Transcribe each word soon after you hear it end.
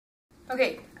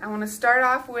Okay, I want to start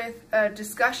off with a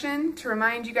discussion to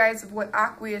remind you guys of what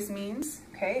aqueous means.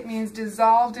 Okay, it means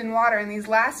dissolved in water, and these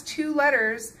last two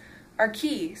letters are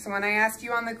key. So when I ask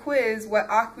you on the quiz what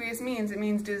aqueous means, it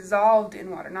means dissolved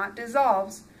in water, not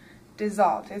dissolves,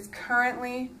 dissolved. It's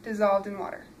currently dissolved in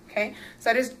water. Okay,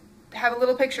 so I just have a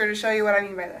little picture to show you what I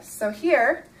mean by this. So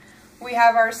here we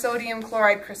have our sodium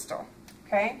chloride crystal.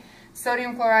 Okay,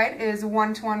 sodium chloride is a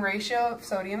 1-to-1 ratio of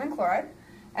sodium and chloride.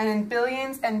 And in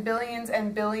billions and billions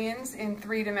and billions in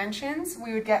 3 dimensions,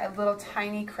 we would get a little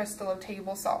tiny crystal of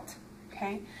table salt.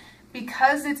 Okay?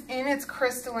 Because it's in its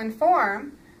crystalline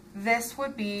form, this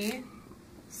would be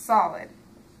solid.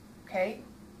 Okay?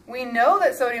 We know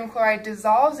that sodium chloride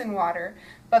dissolves in water,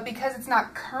 but because it's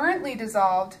not currently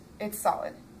dissolved, it's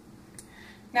solid.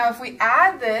 Now if we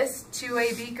add this to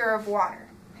a beaker of water,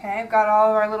 okay, I've got all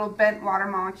of our little bent water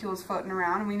molecules floating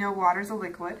around, and we know water's a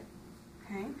liquid.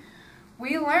 Okay?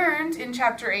 We learned in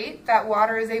chapter 8 that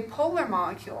water is a polar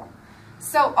molecule.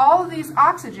 So all of these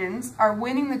oxygens are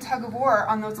winning the tug of war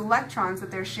on those electrons that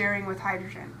they're sharing with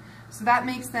hydrogen. So that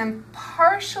makes them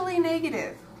partially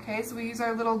negative. Okay, so we use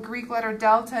our little Greek letter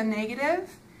delta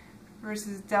negative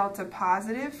versus delta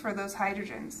positive for those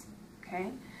hydrogens.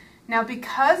 Okay, now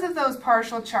because of those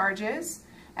partial charges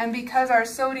and because our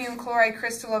sodium chloride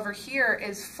crystal over here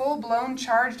is full-blown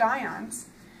charged ions,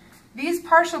 these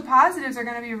partial positives are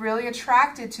going to be really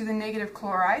attracted to the negative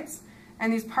chlorides,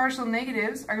 and these partial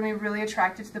negatives are going to be really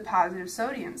attracted to the positive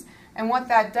sodiums. And what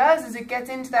that does is it gets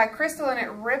into that crystal and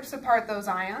it rips apart those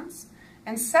ions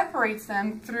and separates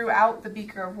them throughout the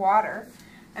beaker of water,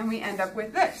 and we end up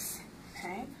with this.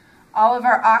 Okay? All of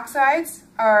our oxides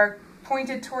are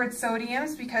pointed towards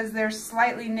sodiums because their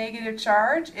slightly negative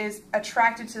charge is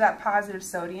attracted to that positive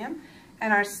sodium,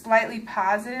 and our slightly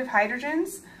positive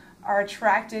hydrogens are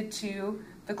attracted to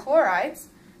the chlorides,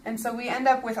 and so we end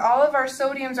up with all of our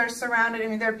sodiums are surrounded. I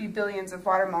mean, there'd be billions of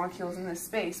water molecules in this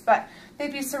space, but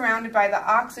they'd be surrounded by the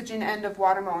oxygen end of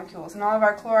water molecules, and all of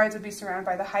our chlorides would be surrounded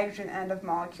by the hydrogen end of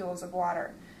molecules of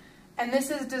water. And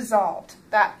this is dissolved.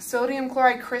 That sodium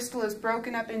chloride crystal is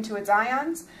broken up into its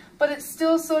ions, but it's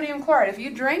still sodium chloride. If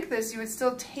you drank this, you would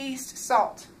still taste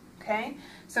salt. Okay?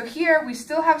 So here we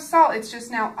still have salt, it's just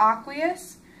now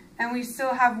aqueous, and we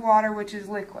still have water, which is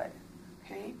liquid.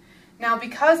 Okay? Now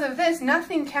because of this,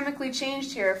 nothing chemically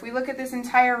changed here. If we look at this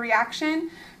entire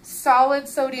reaction, solid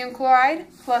sodium chloride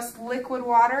plus liquid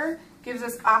water gives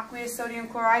us aqueous sodium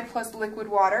chloride plus liquid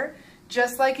water.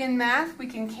 Just like in math, we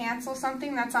can cancel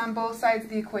something that's on both sides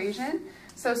of the equation.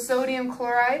 So sodium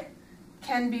chloride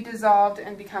can be dissolved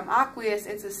and become aqueous.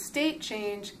 It's a state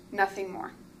change, nothing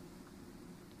more.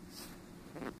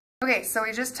 Okay, so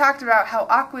we just talked about how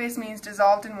aqueous means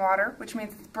dissolved in water, which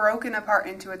means it's broken apart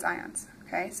into its ions.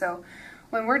 Okay, so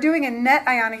when we're doing a net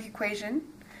ionic equation,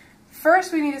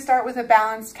 first we need to start with a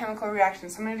balanced chemical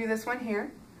reaction. So I'm going to do this one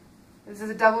here. This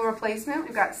is a double replacement.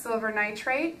 We've got silver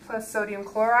nitrate plus sodium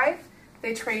chloride.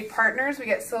 They trade partners. We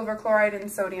get silver chloride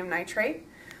and sodium nitrate.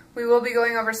 We will be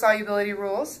going over solubility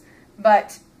rules,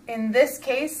 but in this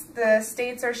case, the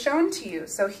states are shown to you.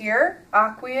 So here,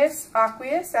 aqueous,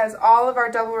 aqueous, as all of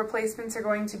our double replacements are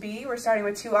going to be. We're starting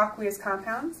with 2 aqueous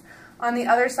compounds. On the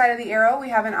other side of the arrow, we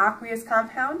have an aqueous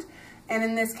compound, and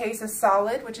in this case, a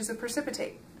solid, which is a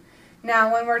precipitate.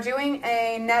 Now, when we're doing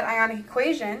a net ionic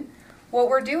equation, what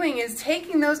we're doing is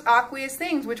taking those aqueous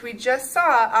things, which we just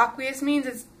saw. Aqueous means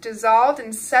it's dissolved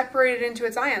and separated into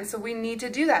its ions, so we need to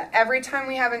do that. Every time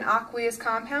we have an aqueous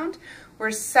compound, we're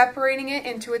separating it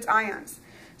into its ions.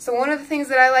 So one of the things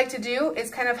that I like to do is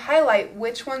kind of highlight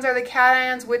which ones are the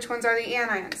cations, which ones are the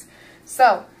anions.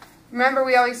 So remember,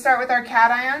 we always start with our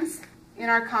cations in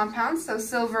our compounds. So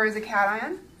silver is a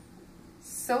cation,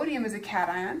 sodium is a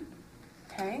cation,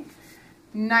 okay?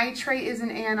 Nitrate is an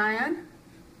anion,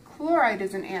 chloride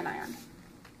is an anion.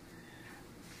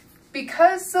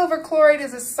 Because silver chloride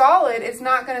is a solid, it's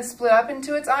not going to split up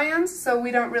into its ions, so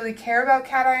we don't really care about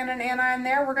cation and anion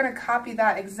there. We're going to copy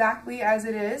that exactly as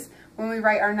it is when we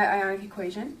write our net ionic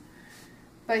equation.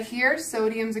 But here,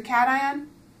 sodium's a cation,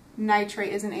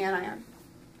 nitrate is an anion.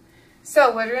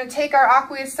 So we're going to take our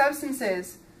aqueous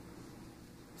substances.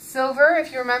 Silver,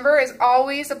 if you remember, is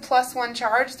always a +1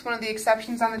 charge. It's one of the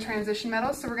exceptions on the transition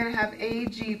metals, so we're going to have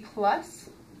Ag+,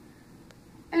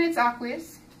 and it's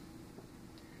aqueous.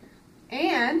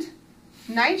 And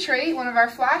nitrate, one of our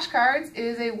flashcards,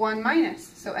 is a 1-,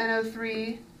 so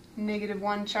NO3,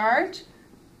 -1 charge,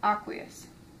 aqueous.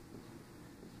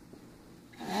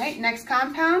 All right, next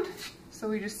compound, so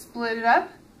we just split it up.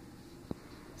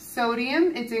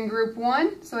 Sodium, it's in group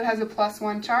 1, so it has a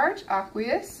 +1 charge,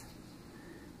 aqueous.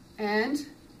 And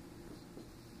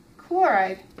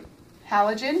chloride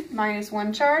halogen,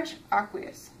 -1 charge,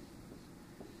 aqueous.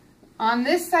 On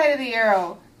this side of the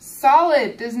arrow,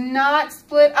 solid does not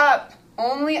split up.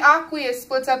 Only aqueous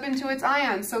splits up into its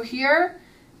ions. So here,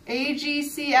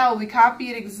 AgCl, we copy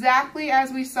it exactly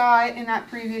as we saw it in that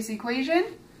previous equation.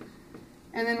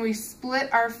 And then we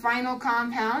split our final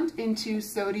compound into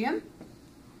sodium,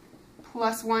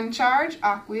 +1 charge,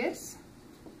 aqueous,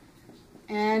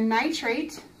 and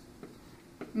nitrate,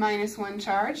 -1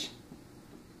 charge,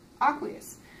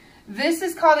 aqueous. This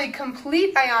is called a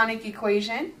complete ionic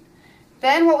equation.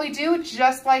 Then what we do,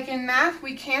 just like in math,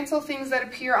 we cancel things that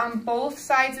appear on both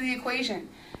sides of the equation.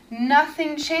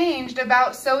 Nothing changed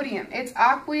about sodium. It's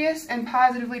aqueous and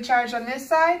positively charged on this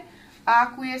side,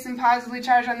 aqueous and positively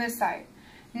charged on this side.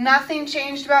 Nothing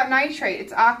changed about nitrate.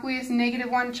 It's aqueous,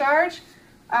 -1 charge,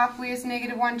 aqueous,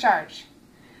 -1 charge.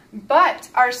 But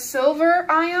our silver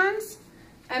ions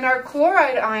and our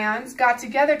chloride ions got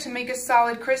together to make a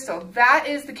solid crystal. That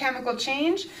is the chemical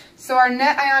change. So our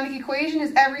net ionic equation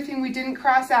is everything we didn't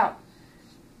cross out.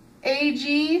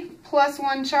 Ag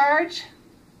 +1 charge,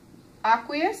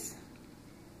 aqueous.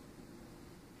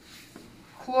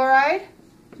 Chloride,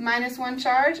 -1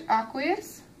 charge,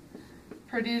 aqueous,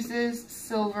 produces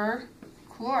silver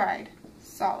chloride,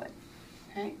 solid.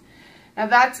 Okay? Now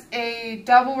that's a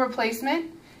double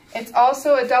replacement. It's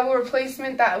also a double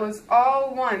replacement that was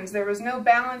all ones. There was no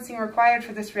balancing required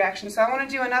for this reaction. So I want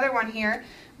to do another one here.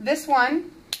 This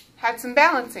one had some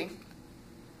balancing.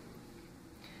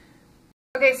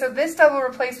 Okay, so this double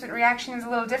replacement reaction is a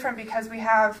little different because we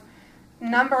have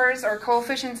numbers or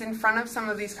coefficients in front of some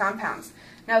of these compounds.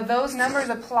 Now those numbers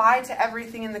apply to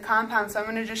everything in the compound, so I'm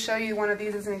going to just show you one of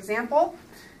these as an example.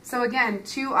 So again,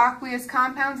 2 aqueous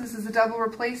compounds. This is a double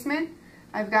replacement.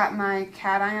 I've got my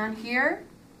cation here,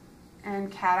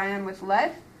 and cation with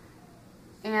lead,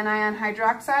 anion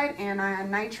hydroxide,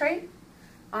 anion nitrate.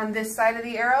 On this side of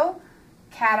the arrow,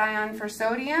 cation for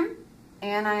sodium,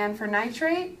 anion for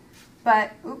nitrate,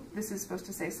 but, this is supposed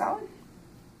to say solid.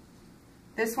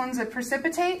 This one's a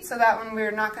precipitate, so that one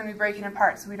we're not going to be breaking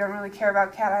apart, so we don't really care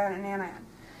about cation and anion.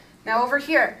 Now over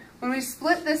here, when we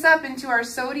split this up into our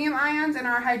sodium ions and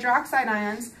our hydroxide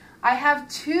ions, I have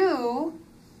 2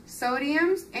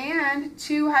 sodiums and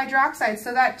 2 hydroxides,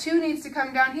 so that 2 needs to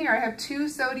come down here. I have 2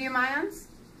 sodium ions,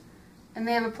 and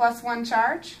they have a +1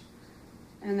 charge,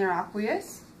 and they're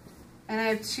aqueous. And I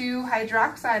have 2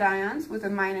 hydroxide ions with a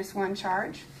 -1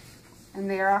 charge, and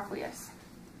they are aqueous.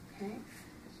 Okay.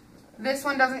 This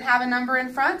one doesn't have a number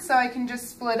in front, so I can just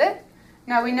split it.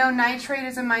 Now we know nitrate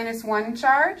is a -1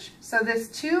 charge, so this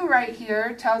 2 right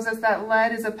here tells us that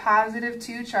lead is a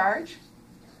 +2 charge.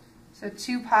 So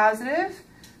 2 positive,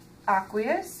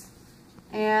 aqueous,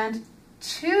 and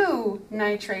 2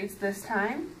 nitrates this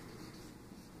time.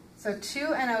 So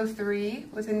 2 NO3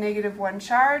 with a -1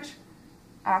 charge,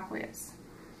 aqueous.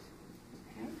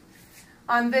 Okay.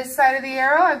 On this side of the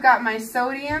arrow, I've got my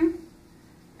sodium,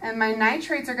 and my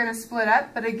nitrates are going to split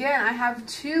up, but again, I have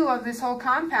 2 of this whole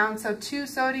compound, so 2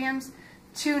 sodiums,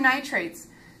 2 nitrates.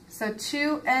 So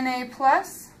 2 Na+,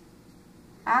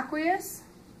 aqueous,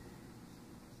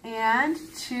 and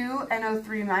 2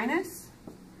 NO3-,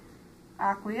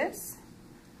 aqueous.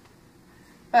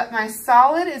 But my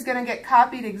solid is going to get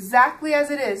copied exactly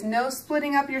as it is. No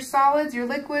splitting up your solids, your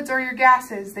liquids, or your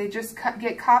gases. They just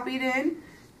get copied in.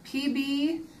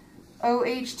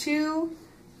 PbOH2,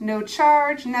 no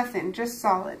charge, nothing, just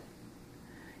solid.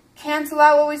 Cancel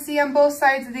out what we see on both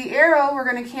sides of the arrow. We're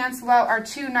going to cancel out our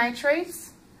 2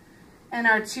 nitrates and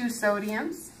our 2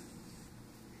 sodiums.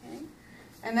 Okay.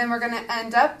 And then we're going to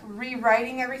end up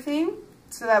rewriting everything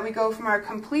so that we go from our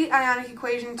complete ionic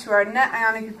equation to our net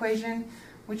ionic equation,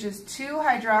 which is 2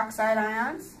 hydroxide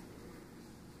ions,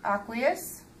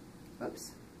 aqueous,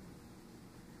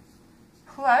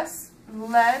 plus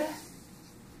lead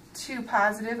 2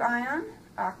 positive ion,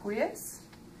 aqueous,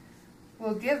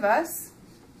 will give us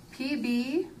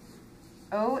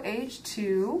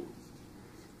PbOH2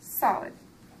 solid.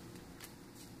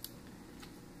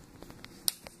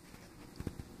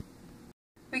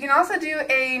 We can also do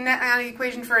a net ionic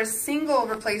equation for a single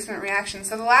replacement reaction.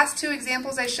 So the last 2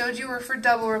 examples I showed you were for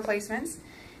double replacements.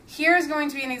 Here is going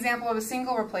to be an example of a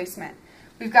single replacement.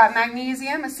 We've got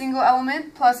magnesium, a single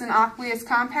element, plus an aqueous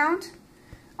compound.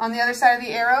 On the other side of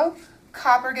the arrow,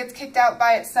 copper gets kicked out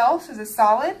by itself as a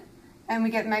solid, and we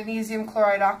get magnesium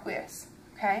chloride aqueous.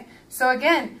 Okay? So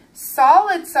again,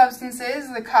 solid substances,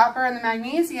 the copper and the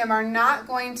magnesium, are not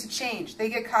going to change. They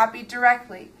get copied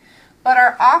directly. But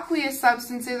our aqueous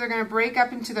substances are going to break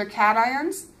up into their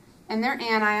cations and their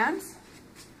anions.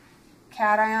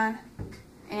 Cation,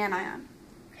 anion.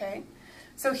 Okay?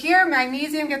 So here,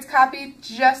 magnesium gets copied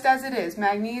just as it is,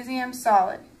 magnesium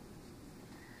solid.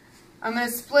 I'm going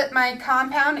to split my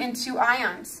compound into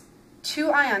ions. 2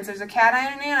 ions. There's a cation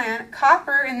and an anion.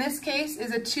 Copper, in this case,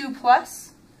 is a 2+,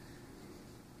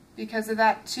 because of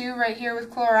that 2 right here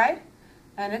with chloride,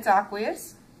 and it's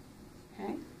aqueous.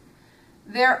 Okay.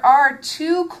 There are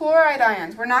 2 chloride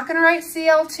ions. We're not going to write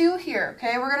Cl2 here,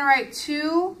 okay? We're going to write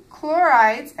 2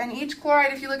 chlorides, and each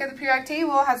chloride, if you look at the periodic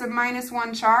table, has a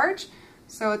 -1 charge,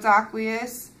 so it's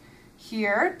aqueous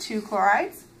here, 2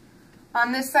 chlorides.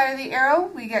 On this side of the arrow,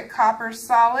 we get copper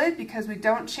solid because we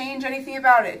don't change anything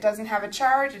about it. It doesn't have a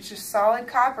charge, it's just solid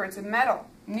copper. It's a metal,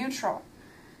 neutral.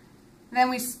 Then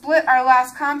we split our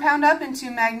last compound up into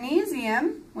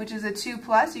magnesium, which is a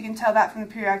 2+. You can tell that from the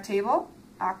periodic table,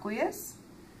 aqueous.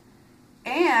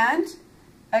 And,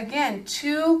 again,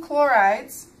 2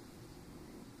 chlorides,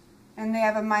 and they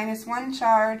have a -1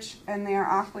 charge, and they are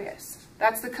aqueous.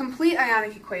 That's the complete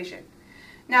ionic equation.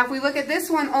 Now, if we look at this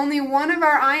one, only one of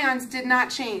our ions did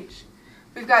not change.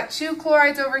 We've got 2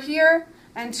 chlorides over here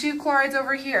and 2 chlorides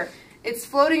over here. It's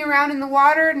floating around in the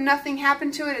water, nothing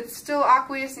happened to it, it's still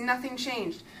aqueous, nothing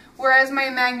changed. Whereas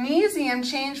my magnesium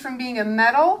changed from being a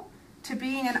metal to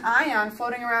being an ion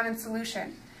floating around in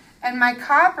solution. And my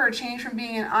copper changed from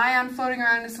being an ion floating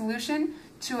around in solution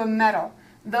to a metal.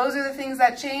 Those are the things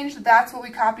that changed. That's what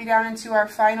we copy down into our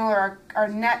final, or our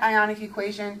net ionic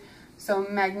equation. So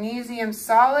magnesium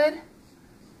solid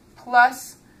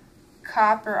plus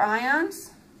copper ions,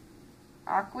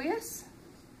 aqueous,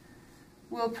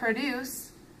 will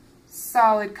produce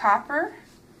solid copper,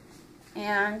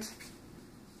 and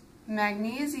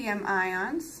magnesium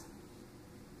ions,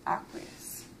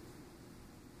 aqueous.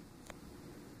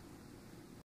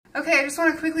 Okay, I just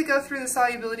want to quickly go through the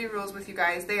solubility rules with you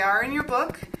guys. They are in your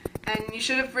book, and you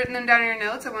should have written them down in your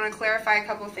notes. I want to clarify a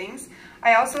couple of things.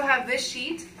 I also have this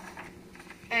sheet,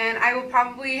 and I will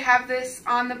probably have this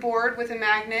on the board with a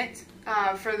magnet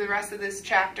for the rest of this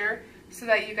chapter, so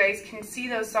that you guys can see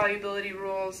those solubility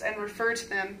rules and refer to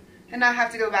them and not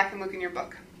have to go back and look in your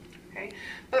book. Okay?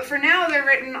 But for now, they're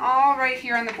written all right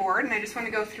here on the board, and I just want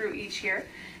to go through each here.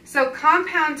 So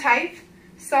compound type,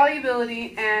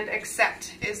 solubility, and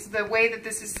accept is the way that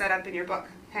this is set up in your book.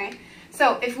 Okay?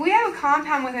 So if we have a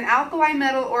compound with an alkali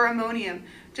metal or ammonium,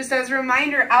 just as a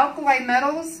reminder, alkali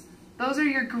metals, those are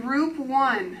your group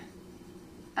 1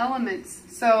 elements.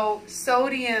 So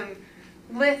sodium,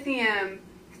 lithium,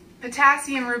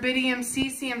 potassium, rubidium,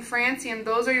 cesium, francium,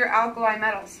 those are your alkali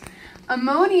metals.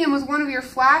 Ammonium was one of your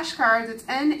flashcards. It's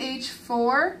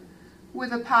NH4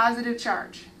 with a positive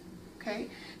charge. Okay?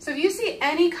 So if you see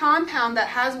any compound that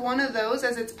has one of those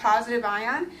as its positive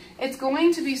ion, it's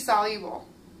going to be soluble.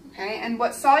 Okay? And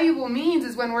what soluble means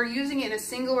is when we're using it in a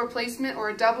single replacement or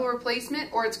a double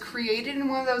replacement, or it's created in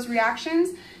one of those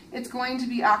reactions, it's going to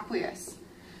be aqueous.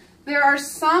 There are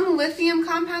some lithium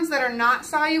compounds that are not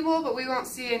soluble, but we won't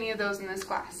see any of those in this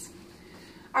class.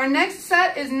 Our next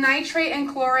set is nitrate and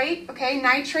chlorate. Okay,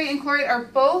 nitrate and chlorate are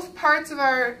both parts of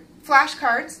our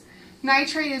flashcards.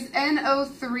 Nitrate is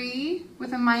NO3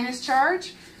 with a minus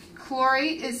charge.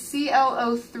 Chlorate is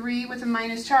ClO3 with a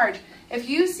minus charge. If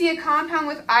you see a compound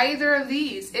with either of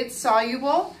these, it's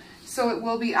soluble, so it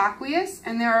will be aqueous,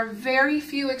 and there are very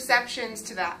few exceptions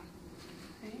to that.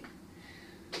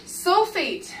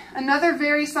 Sulfate, another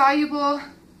very soluble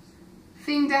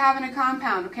thing to have in a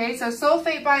compound, okay? So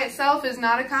sulfate by itself is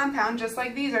not a compound, just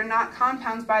like these are not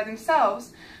compounds by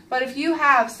themselves. But if you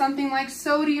have something like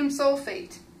sodium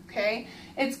sulfate, okay,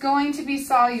 it's going to be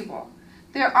soluble.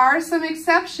 There are some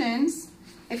exceptions.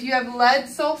 If you have lead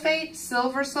sulfate,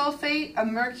 silver sulfate, a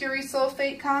mercury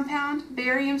sulfate compound,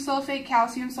 barium sulfate,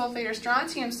 calcium sulfate, or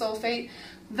strontium sulfate,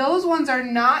 those ones are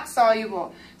not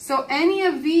soluble. So any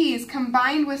of these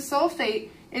combined with sulfate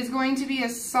is going to be a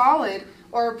solid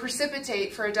or a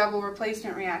precipitate for a double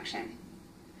replacement reaction.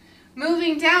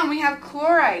 Moving down, we have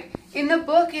chloride. In the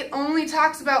book, it only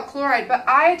talks about chloride, but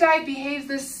iodide behaves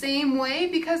the same way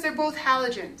because they're both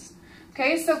halogens.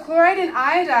 Okay, so chloride and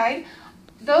iodide,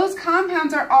 those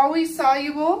compounds are always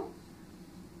soluble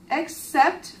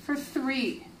except for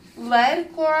 3.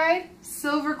 Lead chloride,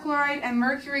 silver chloride, and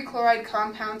mercury chloride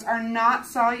compounds are not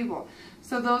soluble.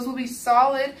 So those will be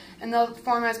solid and they'll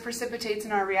form as precipitates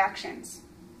in our reactions.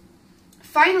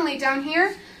 Finally, down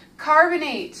here,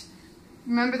 carbonate.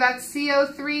 Remember that's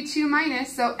CO3 2-,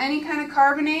 so any kind of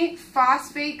carbonate,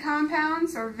 phosphate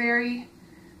compounds are very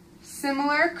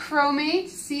similar. Chromate,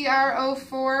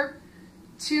 CrO4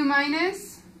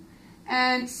 2-,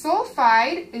 and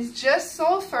sulfide is just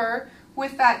sulfur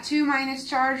with that 2-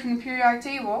 charge from the periodic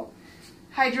table.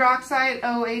 Hydroxide,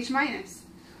 OH-.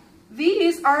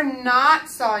 These are not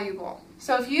soluble.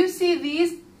 So if you see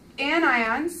these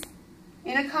anions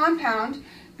in a compound,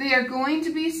 they are going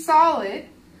to be solid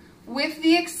with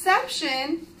the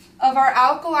exception of our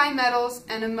alkali metals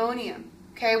and ammonium.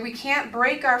 Okay, we can't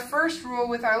break our first rule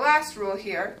with our last rule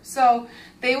here. So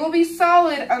they will be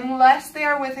solid unless they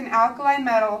are with an alkali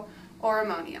metal or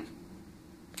ammonium.